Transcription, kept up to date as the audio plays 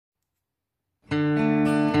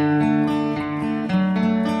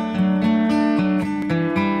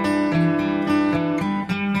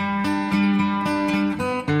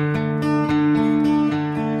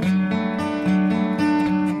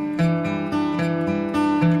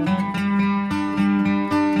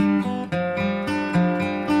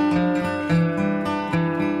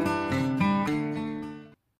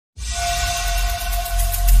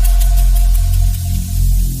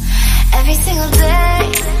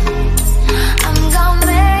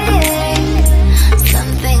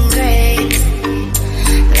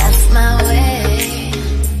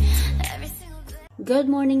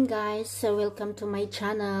guys, so welcome to my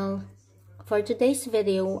channel. For today's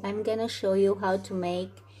video, I'm gonna show you how to make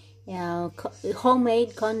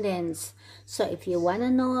homemade condensed. So if you wanna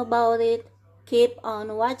know about it, keep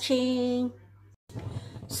on watching.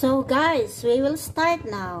 So guys, we will start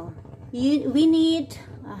now. We need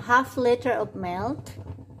a half liter of milk.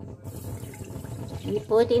 We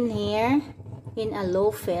put in here in a low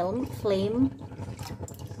flame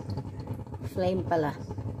pala.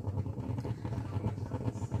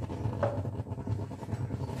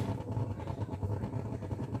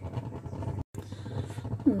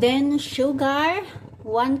 Then sugar,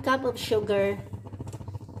 1 cup of sugar.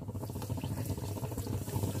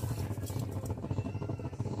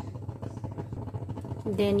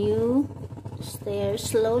 Then you stir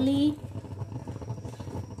slowly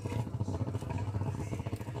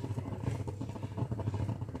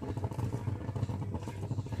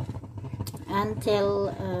until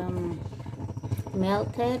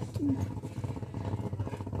melted.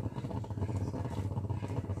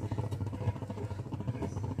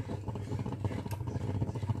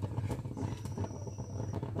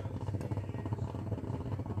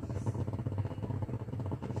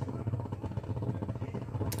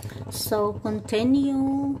 So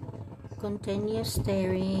continue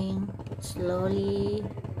stirring slowly.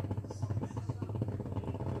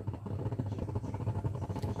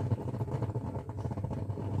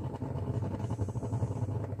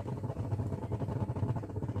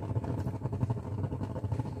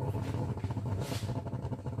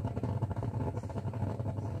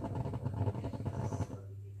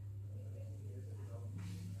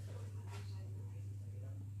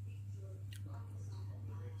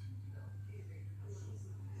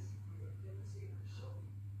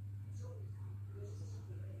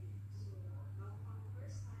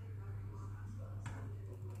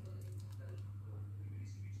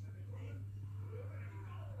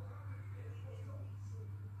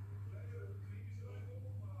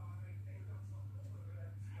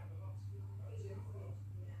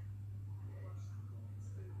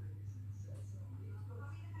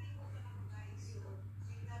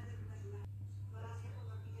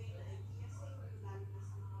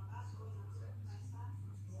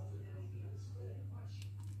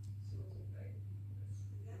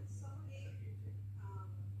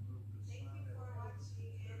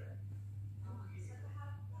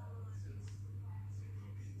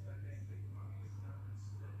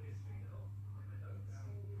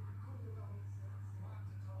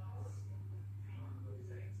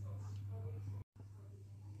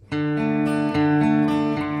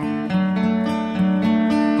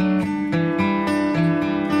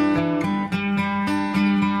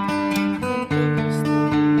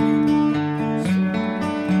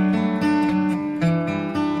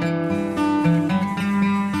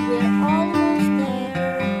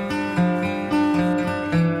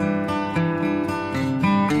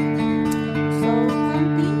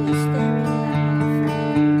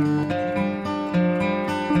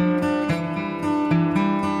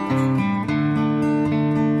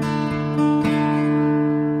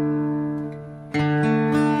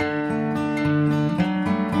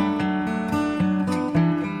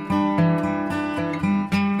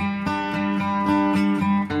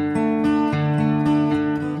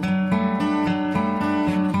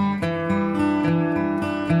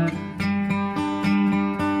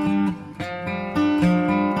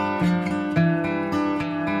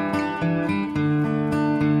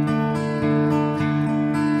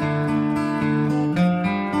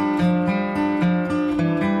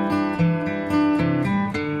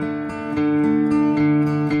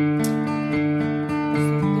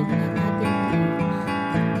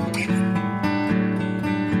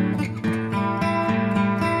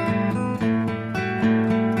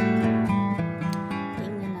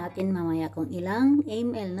 Kung ilang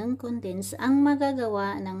ml ng condensed ang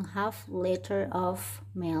magagawa ng half liter of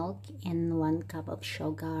milk and 1 cup of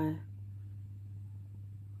sugar.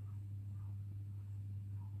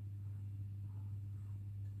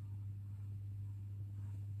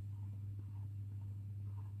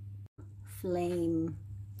 Flame,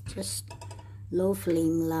 just low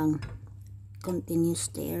flame lang. Continue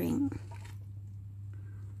stirring.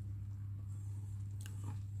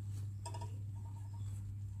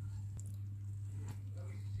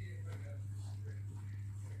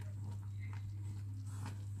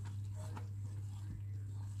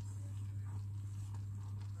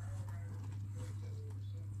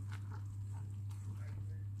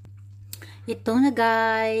 Ito na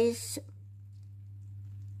guys.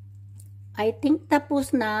 I think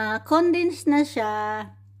tapos na. Condensed na siya.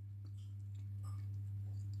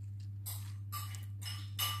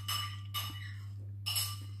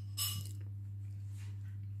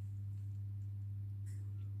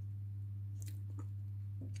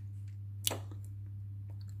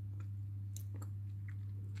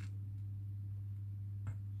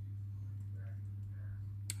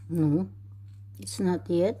 No, it's not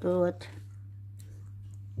yet, but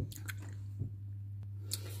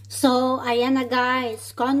so ayan na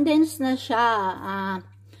guys, condensed na siya.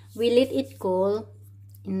 We let it cool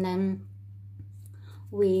and then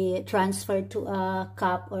we transfer to a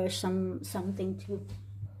cup or something to,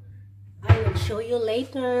 I will show you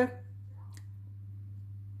later.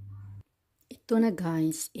 Ito na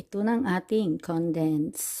guys, ito ng ating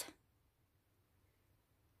condense.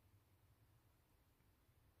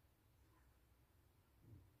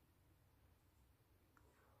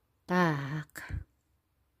 Tak.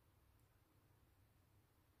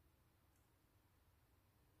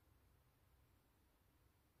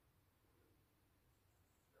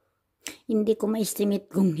 Hindi ko ma-estimate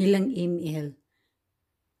kung ilang ml.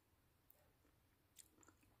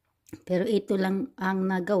 Pero ito lang ang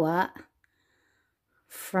nagawa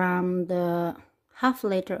from the half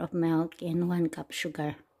liter of milk and 1 cup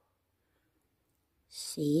sugar.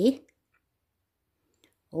 See?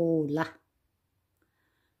 Oh la.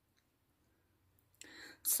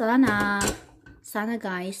 Sana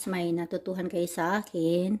guys may natutuhan kayo sa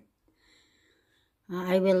akin.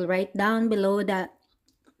 I will write down below that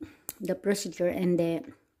the procedure and the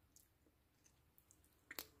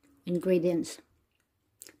ingredients.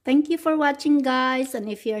 Thank you for watching guys, and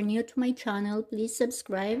if you are new to my channel, please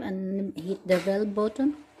subscribe and hit the bell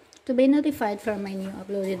button to be notified for my new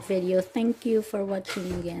uploaded video. Thank you for watching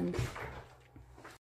again.